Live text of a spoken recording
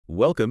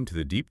Welcome to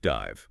the Deep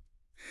Dive.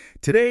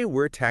 Today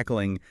we're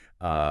tackling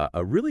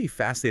a really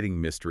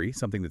fascinating mystery,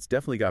 something that's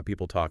definitely got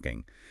people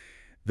talking,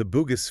 the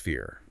Buga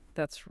sphere.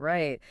 That's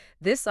right.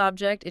 This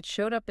object, it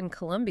showed up in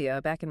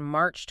Colombia back in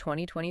March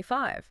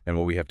 2025. And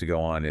what we have to go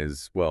on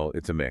is, well,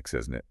 it's a mix,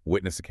 isn't it?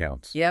 Witness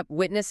accounts. Yep,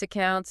 witness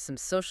accounts, some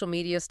social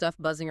media stuff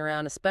buzzing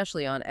around,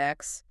 especially on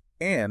X.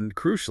 And,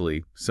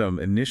 crucially, some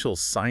initial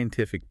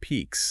scientific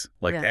peaks,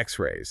 like Yeah.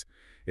 X-rays.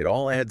 It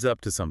all adds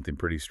up to something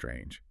pretty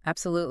strange.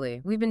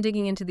 Absolutely. We've been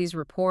digging into these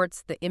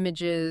reports, the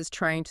images,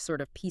 trying to sort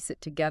of piece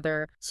it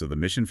together. So the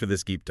mission for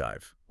this deep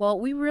dive. Well,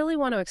 we really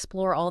want to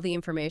explore all the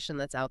information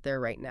that's out there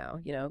right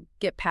now,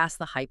 get past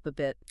the hype a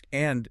bit.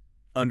 And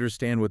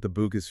understand what the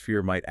Buga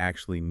sphere might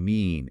actually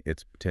mean,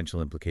 its potential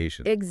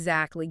implications.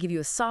 Exactly. Give you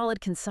a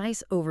solid,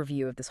 concise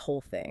overview of this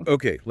whole thing.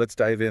 Okay, let's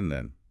dive in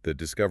then. The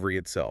discovery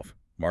itself,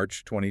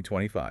 March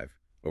 2025,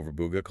 over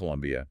Buga,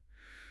 Colombia.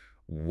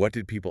 What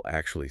did people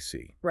actually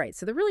see? Right.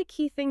 So the really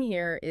key thing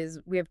here is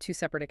we have two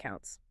separate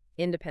accounts,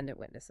 independent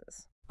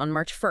witnesses. On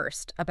March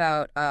 1st,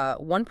 about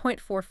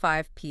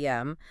 1:45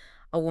 p.m.,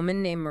 a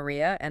woman named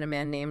Maria and a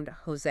man named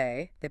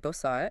Jose, they both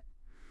saw it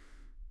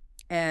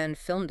and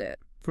filmed it.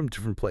 From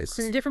different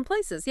places. In different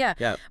places, yeah.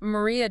 Yeah.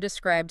 Maria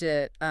described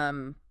it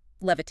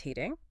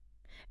levitating,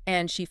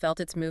 and she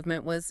felt its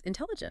movement was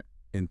intelligent.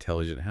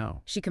 Intelligent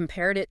how? She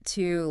compared it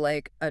to,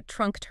 like, a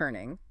trunk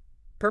turning.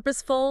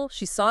 Purposeful,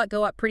 she saw it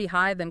go up pretty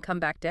high, then come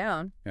back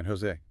down. And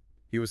Jose,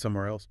 he was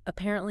somewhere else.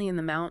 Apparently in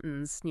the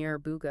mountains near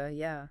Buga,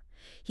 yeah.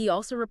 He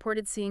also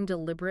reported seeing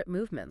deliberate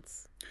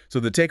movements.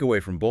 So the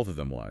takeaway from both of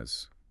them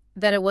was?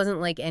 That it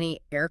wasn't like any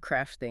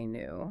aircraft they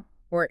knew,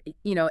 or,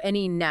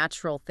 any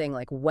natural thing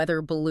like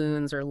weather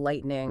balloons or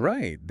lightning.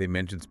 Right. They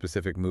mentioned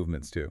specific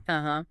movements too.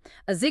 Uh-huh.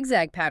 A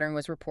zigzag pattern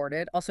was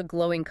reported, also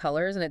glowing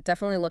colors, and it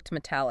definitely looked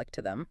metallic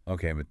to them.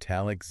 Okay,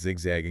 metallic,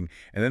 zigzagging.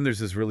 And then there's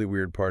this really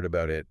weird part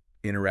about it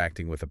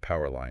interacting with a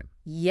power line.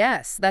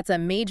 Yes, that's a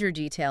major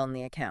detail in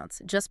the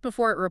accounts. Just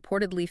before it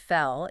reportedly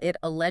fell, it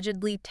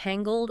allegedly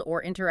tangled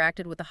or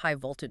interacted with a high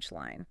voltage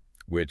line.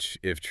 Which,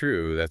 if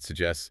true, that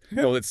suggests,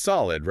 well, it's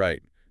solid,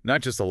 right?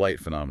 Not just a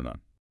light phenomenon.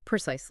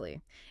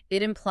 Precisely.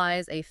 It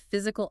implies a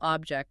physical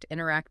object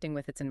interacting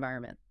with its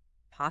environment,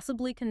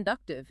 possibly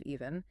conductive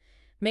even,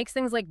 makes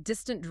things like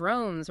distant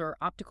drones or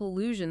optical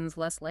illusions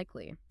less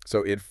likely.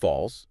 So it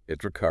falls,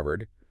 it's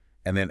recovered,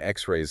 and then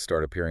X-rays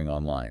start appearing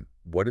online.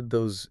 What did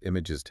those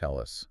images tell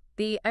us?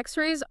 The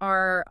X-rays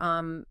are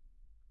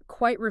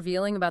quite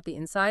revealing about the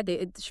inside.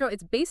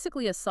 It's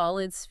basically a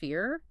solid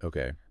sphere,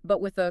 Okay, but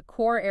with a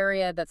core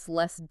area that's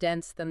less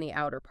dense than the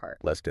outer part.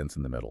 less dense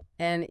in the middle.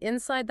 And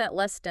inside that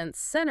less dense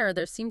center,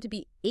 there seem to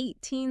be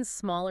 18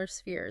 smaller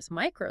spheres,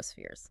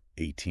 microspheres.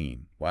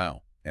 18.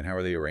 Wow. And how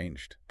are they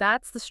arranged?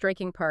 That's the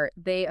striking part.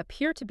 They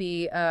appear to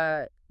be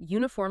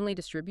uniformly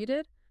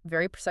distributed,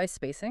 very precise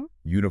spacing.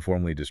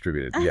 Uniformly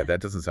distributed. Yeah,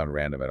 that doesn't sound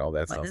random at all.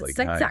 That sounds like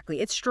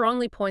Exactly. It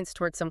strongly points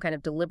towards some kind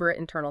of deliberate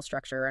internal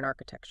structure and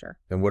architecture.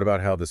 Then what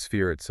about how the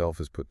sphere itself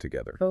is put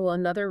together? Oh,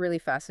 another really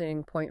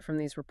fascinating point from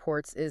these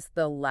reports is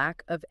the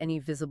lack of any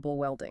visible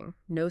welding.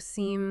 No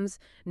seams,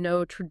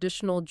 no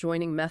traditional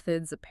joining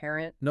methods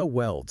apparent. No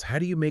welds. How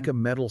do you make a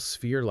metal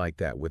sphere like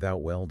that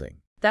without welding?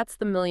 That's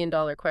the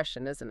million-dollar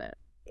question, isn't it?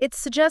 It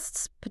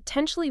suggests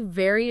potentially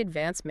very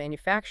advanced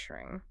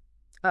manufacturing.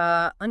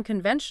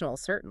 Unconventional,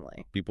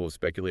 certainly. People have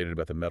speculated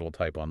about the metal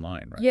type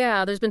online, right?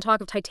 Yeah, there's been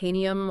talk of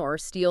titanium or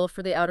steel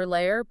for the outer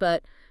layer,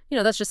 but,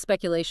 that's just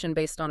speculation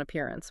based on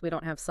appearance. We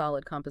don't have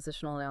solid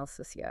compositional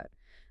analysis yet.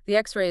 The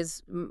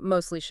X-rays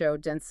mostly show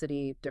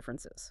density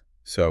differences.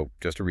 So,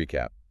 just to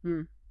recap.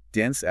 Hmm.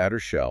 Dense outer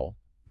shell,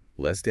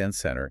 less dense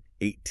center,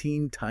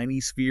 18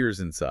 tiny spheres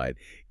inside,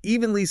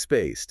 evenly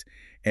spaced,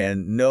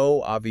 and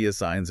no obvious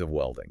signs of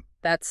welding.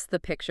 That's the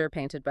picture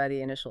painted by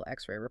the initial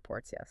X-ray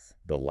reports, yes.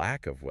 The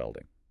lack of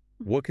welding.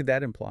 What could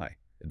that imply?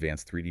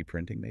 Advanced 3D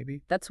printing,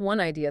 maybe? That's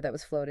one idea that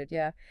was floated,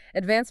 yeah.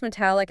 Advanced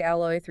metallic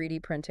alloy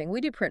 3D printing.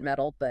 We do print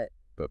metal, but...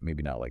 But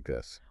maybe not like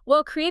this.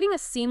 Well, creating a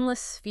seamless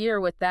sphere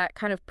with that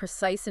kind of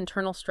precise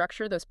internal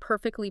structure, those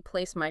perfectly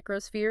placed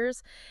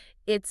microspheres,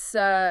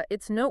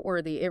 it's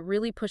noteworthy. It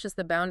really pushes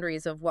the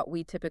boundaries of what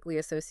we typically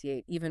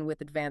associate, even with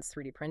advanced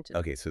 3D printing.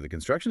 Okay, so the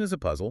construction is a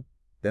puzzle.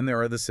 Then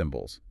there are the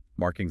symbols,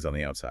 markings on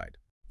the outside.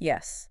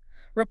 Yes.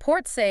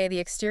 Reports say the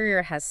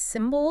exterior has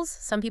symbols.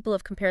 Some people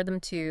have compared them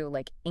to,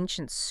 like,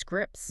 ancient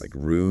scripts. Like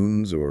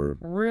runes or...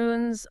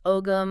 Runes,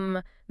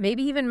 Ogham,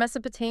 maybe even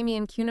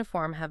Mesopotamian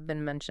cuneiform have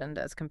been mentioned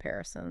as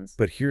comparisons.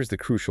 But here's the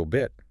crucial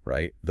bit,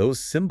 right?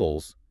 Those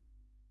symbols,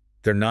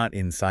 they're not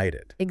inside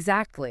it.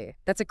 Exactly.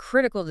 That's a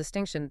critical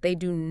distinction. They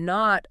do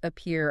not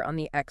appear on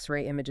the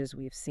X-ray images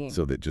we've seen.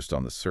 So they're just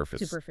on the surface.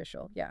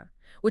 Superficial, yeah.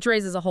 Which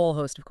raises a whole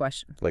host of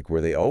questions. Like,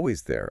 were they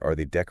always there? Are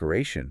they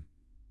decoration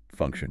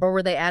function? Or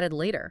were they added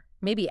later?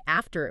 Maybe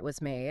after it was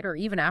made, or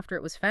even after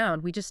it was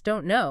found. We just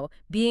don't know.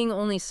 Being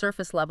only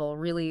surface level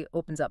really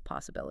opens up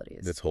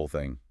possibilities. This whole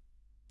thing,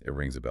 it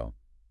rings a bell.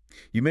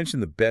 You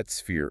mentioned the Bet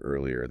sphere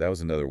earlier. That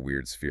was another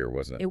weird sphere,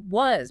 wasn't it? It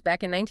was,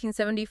 back in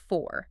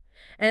 1974.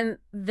 And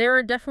there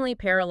are definitely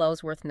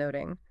parallels worth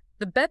noting.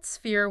 The Bet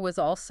sphere was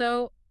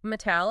also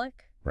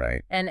metallic.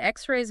 Right. And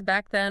X-rays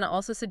back then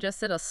also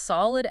suggested a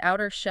solid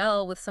outer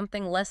shell with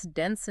something less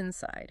dense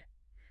inside.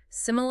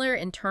 Similar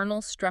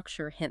internal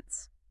structure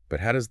hints. But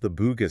how does the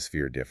Buga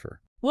sphere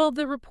differ? Well,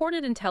 the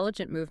reported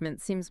intelligent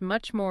movement seems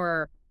much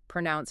more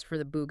pronounced for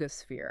the Buga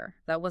sphere.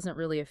 That wasn't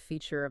really a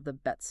feature of the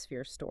Bet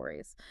sphere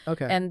stories.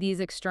 Okay. And these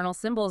external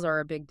symbols are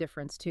a big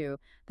difference, too.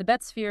 The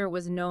Bet sphere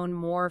was known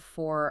more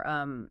for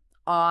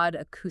odd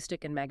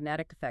acoustic and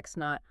magnetic effects,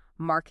 not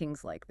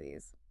markings like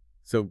these.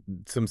 So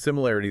some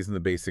similarities in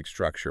the basic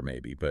structure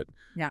maybe, but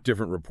Yeah.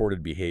 different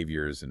reported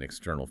behaviors and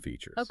external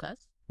features. Okay.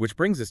 Which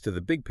brings us to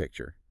the big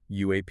picture,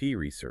 UAP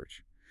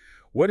research.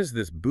 What does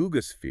this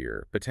Buga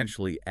sphere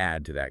potentially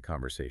add to that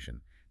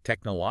conversation?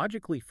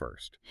 Technologically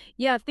first.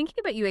 Yeah, thinking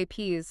about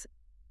UAPs,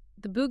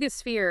 the Buga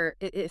sphere,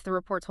 if the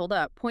reports hold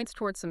up, points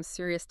towards some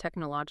serious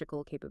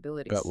technological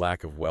capabilities. That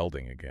lack of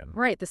welding again.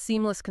 Right, the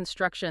seamless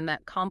construction,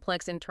 that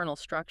complex internal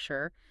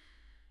structure.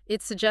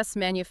 It suggests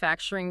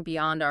manufacturing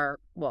beyond our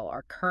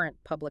current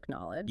public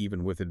knowledge.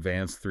 Even with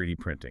advanced 3D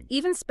printing.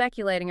 Even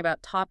speculating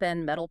about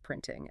top-end metal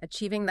printing,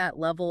 achieving that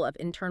level of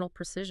internal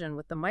precision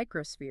with the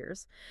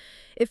microspheres.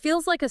 It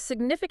feels like a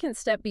significant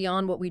step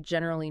beyond what we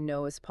generally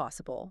know is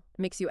possible.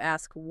 It makes you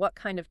ask what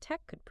kind of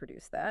tech could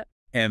produce that.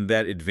 And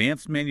that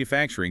advanced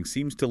manufacturing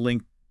seems to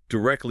link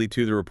directly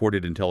to the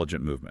reported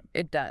intelligent movement.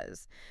 It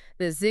does.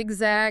 The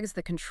zigzags,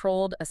 the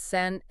controlled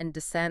ascent and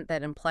descent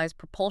that implies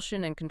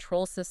propulsion and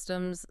control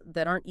systems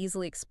that aren't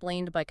easily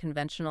explained by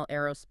conventional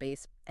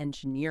aerospace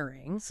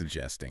engineering.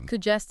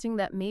 Suggesting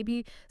That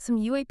maybe some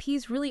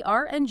UAPs really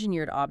are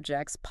engineered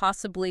objects,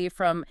 possibly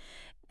from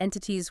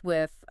entities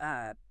with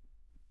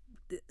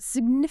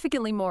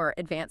significantly more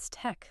advanced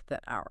tech than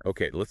ours.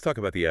 Okay, let's talk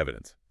about the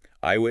evidence.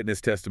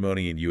 Eyewitness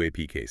testimony in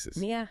UAP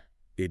cases. Yeah.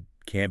 It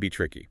can be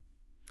tricky.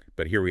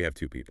 But here we have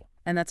two people.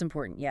 And that's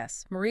important,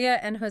 yes. Maria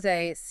and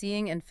Jose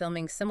seeing and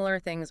filming similar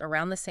things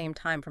around the same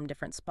time from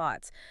different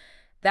spots.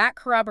 That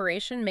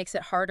corroboration makes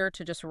it harder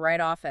to just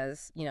write off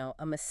as,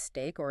 a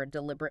mistake or a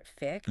deliberate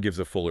fake. Gives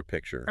a fuller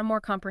picture. A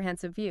more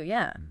comprehensive view,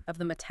 yeah, of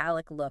the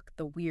metallic look,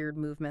 the weird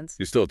movements.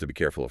 You still have to be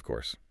careful, of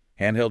course.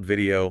 Handheld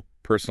video,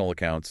 personal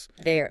accounts,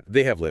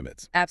 they have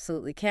limits.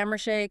 Absolutely. Camera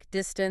shake,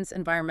 distance,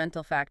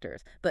 environmental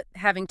factors. But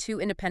having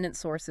two independent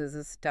sources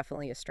is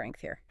definitely a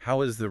strength here.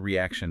 How has the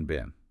reaction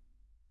been?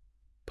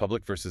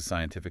 Public versus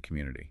scientific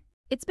community.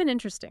 It's been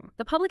interesting.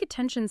 The public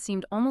attention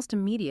seemed almost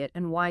immediate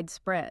and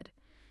widespread.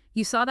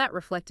 You saw that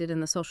reflected in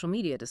the social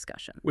media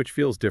discussion. Which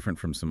feels different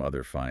from some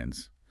other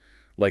finds,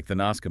 like the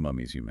Nazca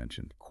mummies you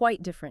mentioned.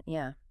 Quite different,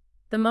 yeah.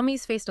 The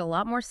mummies faced a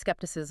lot more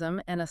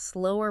skepticism and a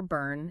slower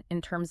burn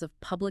in terms of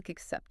public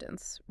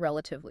acceptance,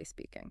 relatively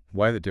speaking.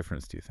 Why the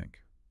difference, do you think?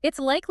 It's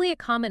likely a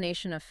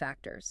combination of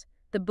factors.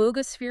 The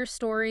Buga sphere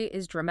story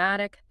is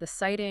dramatic, the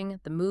sighting,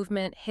 the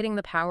movement, hitting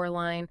the power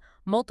line,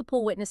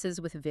 multiple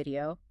witnesses with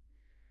video.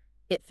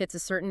 It fits a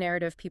certain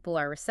narrative people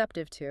are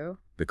receptive to.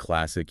 The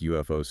classic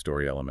UFO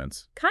story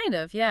elements. Kind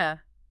of, yeah.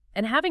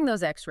 And having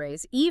those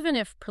X-rays, even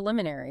if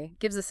preliminary,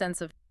 gives a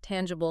sense of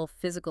tangible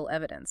physical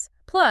evidence.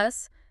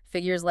 Plus,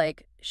 figures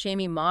like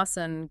Shami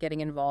Mawson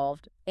getting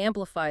involved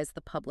amplifies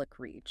the public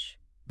reach.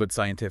 But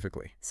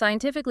scientifically?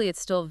 Scientifically,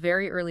 it's still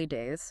very early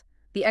days.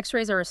 The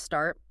X-rays are a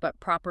start, but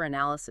proper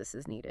analysis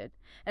is needed.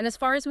 And as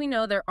far as we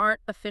know, there aren't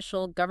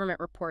official government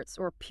reports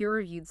or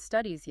peer-reviewed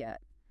studies yet.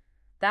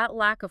 That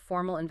lack of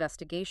formal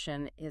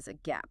investigation is a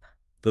gap.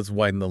 Let's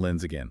widen the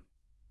lens again.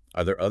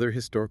 Are there other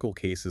historical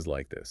cases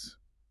like this,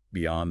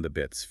 beyond the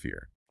Bet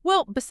sphere?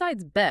 Well,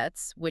 besides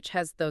Betts, which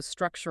has those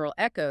structural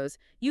echoes,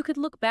 you could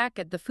look back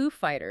at the Foo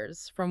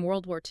Fighters from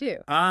World War II.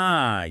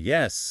 Ah,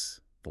 yes.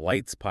 The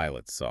lights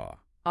pilots saw.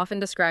 Often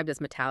described as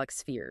metallic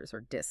spheres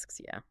or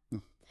discs, yeah.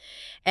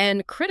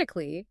 And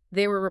critically,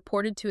 they were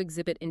reported to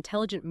exhibit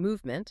intelligent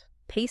movement,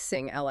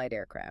 pacing Allied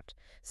aircraft.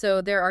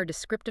 So there are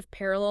descriptive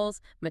parallels,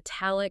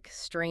 metallic,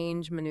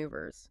 strange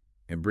maneuvers.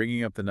 And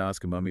bringing up the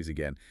Nazca mummies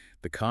again,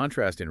 the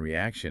contrast in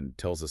reaction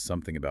tells us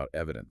something about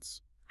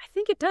evidence. I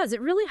think it does.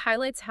 It really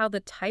highlights how the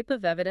type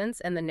of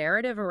evidence and the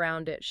narrative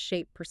around it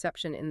shape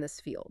perception in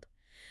this field.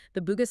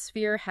 The Buga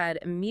sphere had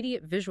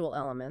immediate visual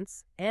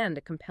elements and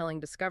a compelling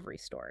discovery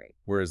story.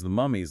 Whereas the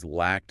mummies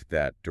lacked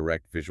that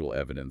direct visual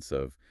evidence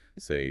of,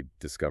 say,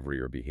 discovery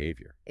or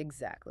behavior.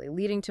 Exactly,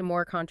 leading to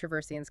more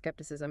controversy and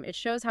skepticism. It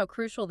shows how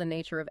crucial the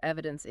nature of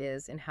evidence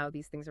is in how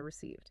these things are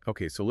received.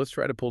 Okay, so let's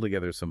try to pull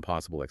together some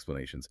possible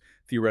explanations,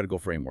 theoretical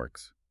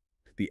frameworks.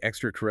 The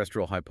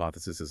extraterrestrial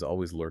hypothesis is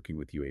always lurking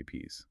with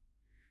UAPs.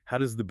 How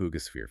does the Buga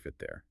sphere fit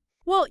there?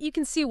 Well, you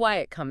can see why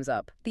it comes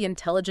up. The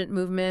intelligent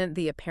movement,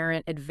 the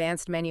apparent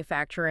advanced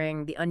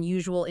manufacturing, the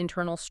unusual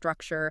internal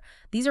structure,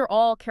 these are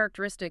all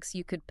characteristics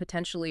you could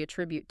potentially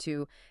attribute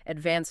to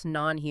advanced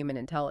non-human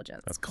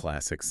intelligence. That's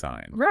classic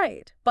sign.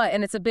 Right. But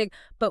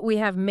we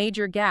have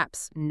major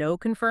gaps. No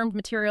confirmed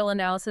material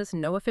analysis,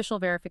 no official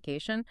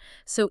verification.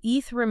 So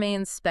ETH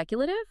remains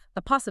speculative,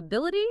 a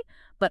possibility,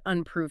 but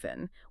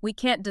unproven. We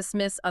can't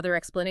dismiss other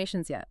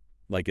explanations yet.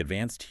 Like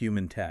advanced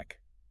human tech.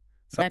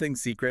 Something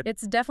secret.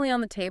 It's definitely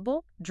on the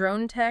table.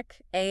 Drone tech,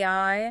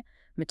 AI,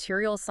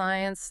 material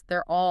science,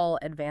 they're all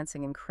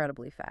advancing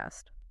incredibly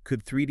fast.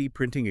 Could 3D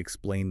printing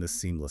explain the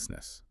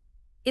seamlessness?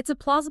 It's a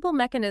plausible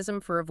mechanism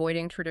for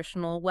avoiding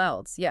traditional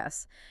welds,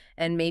 yes.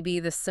 And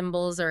maybe the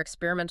symbols are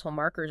experimental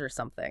markers or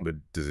something. But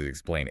does it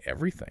explain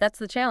everything? That's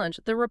the challenge.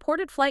 The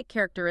reported flight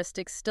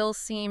characteristics still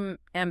seem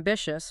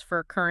ambitious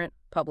for current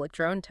public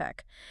drone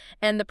tech.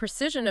 And the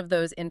precision of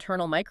those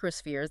internal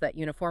microspheres, that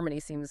uniformity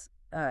seems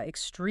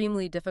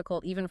extremely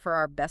difficult even for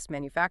our best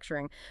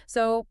manufacturing.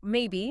 So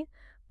maybe,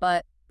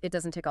 but it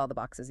doesn't tick all the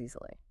boxes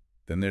easily.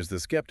 Then there's the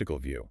skeptical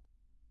view.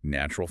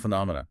 Natural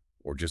phenomena,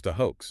 or just a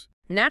hoax.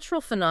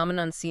 Natural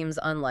phenomenon seems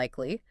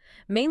unlikely,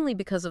 mainly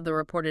because of the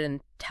reported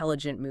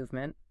intelligent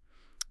movement.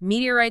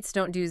 Meteorites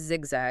don't do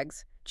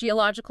zigzags.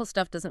 Geological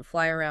stuff doesn't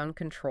fly around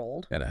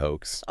controlled. And a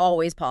hoax.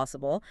 Always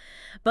possible.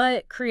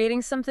 But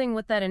creating something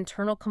with that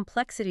internal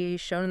complexity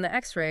shown in the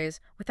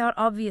X-rays without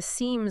obvious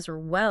seams or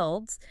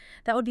welds,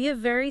 that would be a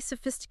very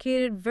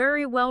sophisticated,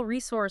 very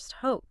well-resourced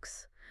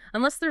hoax.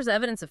 Unless there's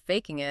evidence of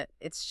faking it,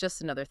 it's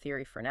just another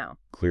theory for now.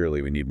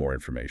 Clearly, we need more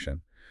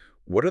information.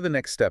 What are the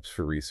next steps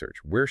for research?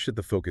 Where should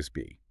the focus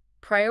be?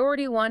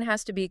 Priority one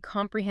has to be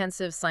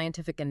comprehensive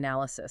scientific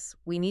analysis.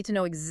 We need to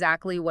know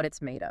exactly what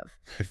it's made of.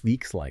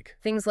 Techniques like?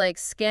 Things like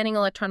scanning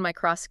electron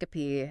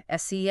microscopy,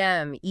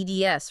 SEM,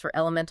 EDS for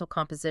elemental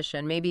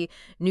composition, maybe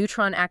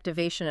neutron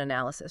activation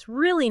analysis.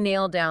 Really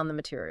nail down the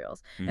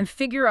materials and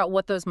figure out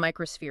what those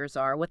microspheres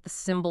are, what the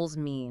symbols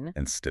mean.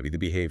 And study the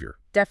behavior.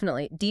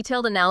 Definitely.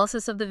 Detailed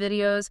analysis of the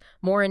videos,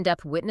 more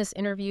in-depth witness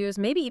interviews,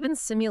 maybe even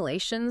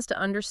simulations to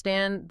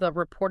understand the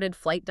reported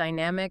flight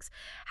dynamics.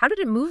 How did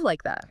it move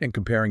like that? And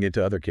comparing it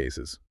to other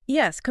cases.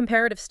 Yes,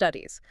 comparative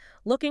studies.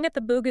 Looking at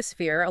the Buga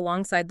sphere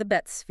alongside the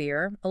Bet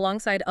sphere,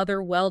 alongside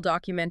other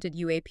well-documented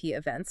UAP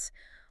events.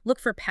 Look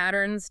for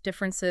patterns,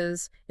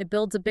 differences. It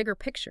builds a bigger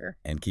picture.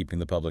 And keeping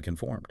the public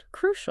informed.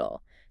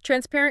 Crucial.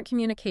 Transparent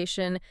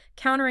communication,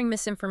 countering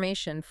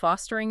misinformation,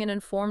 fostering an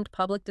informed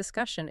public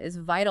discussion is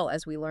vital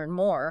as we learn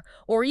more,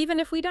 or even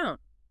if we don't.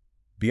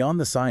 Beyond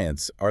the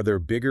science, are there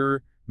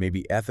bigger,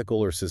 maybe ethical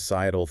or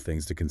societal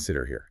things to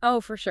consider here?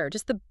 Oh, for sure.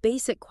 Just the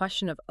basic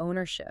question of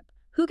ownership.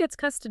 Who gets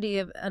custody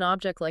of an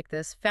object like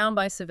this, found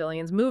by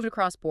civilians, moved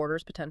across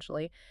borders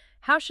potentially?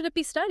 How should it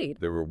be studied?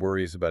 There were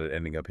worries about it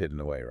ending up hidden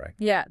away, right?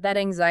 Yeah, that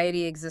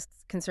anxiety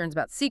exists, concerns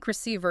about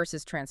secrecy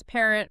versus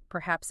transparent,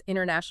 perhaps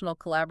international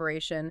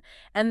collaboration.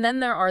 And then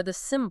there are the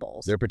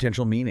symbols. Their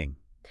potential meaning.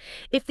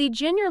 If they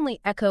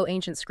genuinely echo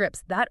ancient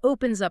scripts, that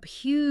opens up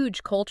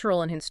huge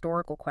cultural and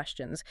historical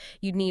questions.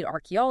 You'd need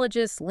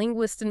archaeologists,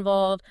 linguists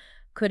involved.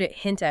 Could it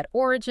hint at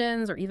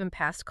origins or even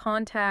past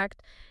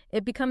contact?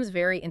 It becomes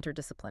very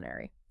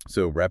interdisciplinary.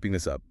 So wrapping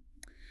this up,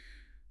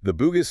 the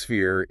Buga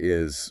sphere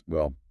is,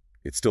 well,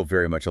 it's still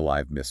very much a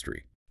live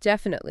mystery.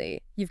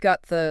 Definitely. You've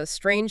got the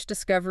strange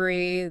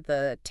discovery,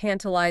 the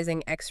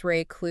tantalizing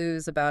X-ray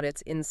clues about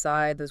its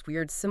inside, those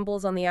weird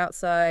symbols on the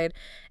outside,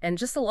 and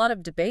just a lot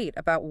of debate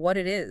about what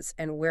it is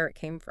and where it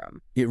came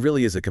from. It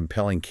really is a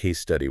compelling case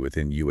study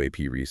within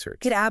UAP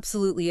research. It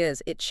absolutely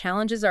is. It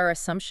challenges our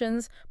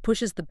assumptions,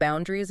 pushes the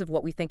boundaries of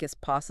what we think is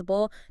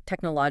possible,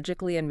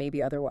 technologically and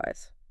maybe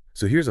otherwise.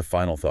 So here's a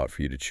final thought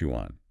for you to chew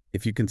on.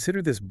 If you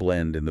consider this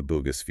blend in the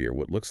Buga sphere,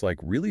 what looks like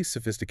really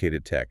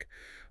sophisticated tech,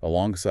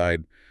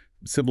 alongside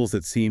symbols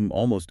that seem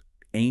almost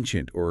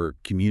ancient or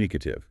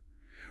communicative,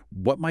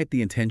 what might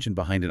the intention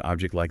behind an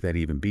object like that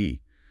even be?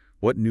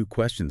 What new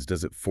questions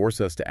does it force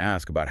us to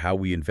ask about how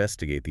we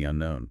investigate the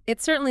unknown?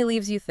 It certainly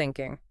leaves you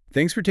thinking.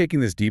 Thanks for taking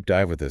this deep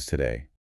dive with us today.